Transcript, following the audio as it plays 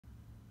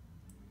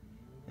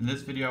In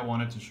this video, I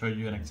wanted to show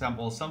you an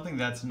example of something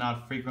that's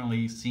not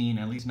frequently seen,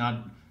 at least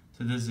not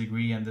to this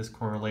degree and this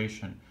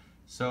correlation.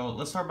 So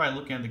let's start by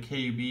looking at the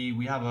KUB.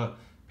 We have a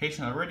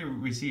patient already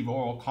received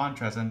oral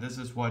contrast, and this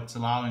is what's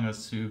allowing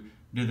us to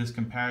do this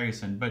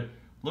comparison. But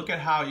look at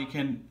how you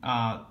can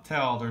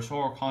tell there's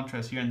oral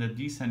contrast here in the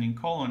descending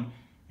colon,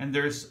 and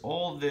there's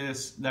all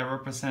this that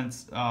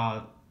represents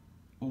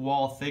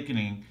wall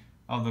thickening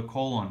of the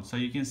colon. So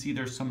you can see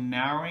there's some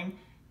narrowing,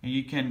 and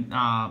you can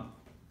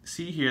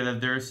see here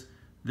that there's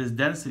this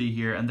density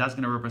here, and that's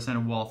going to represent a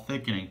wall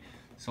thickening.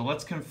 So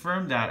let's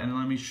confirm that, and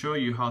let me show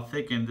you how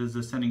thickened this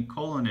descending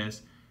colon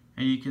is,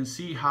 and you can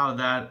see how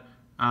that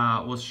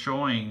was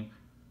showing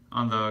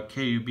on the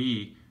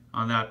KUB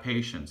on that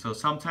patient. So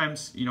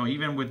sometimes, you know,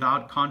 even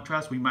without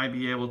contrast, we might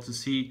be able to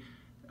see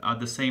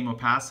the same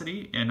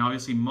opacity, and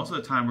obviously most of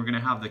the time we're going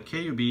to have the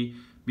KUB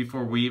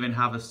before we even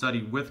have a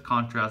study with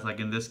contrast, like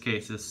in this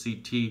case this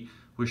CT,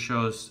 which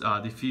shows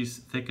diffuse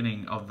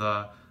thickening of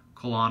the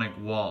colonic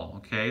wall.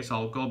 Okay, so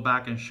I'll go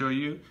back and show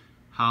you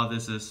how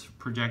this is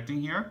projecting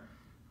here.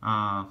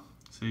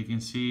 So you can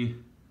see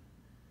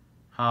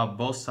how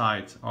both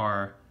sides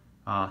are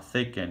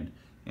thickened.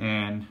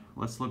 And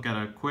let's look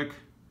at a quick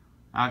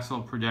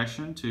axial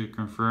projection to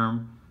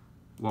confirm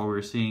what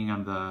we're seeing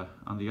on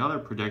the other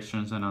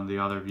projections and on the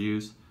other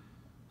views.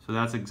 So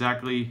that's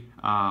exactly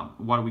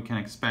what we can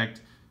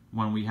expect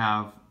when we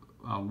have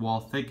wall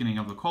thickening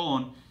of the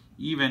colon,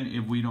 even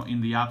if we don't, in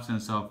the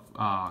absence of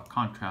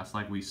contrast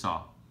like we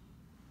saw.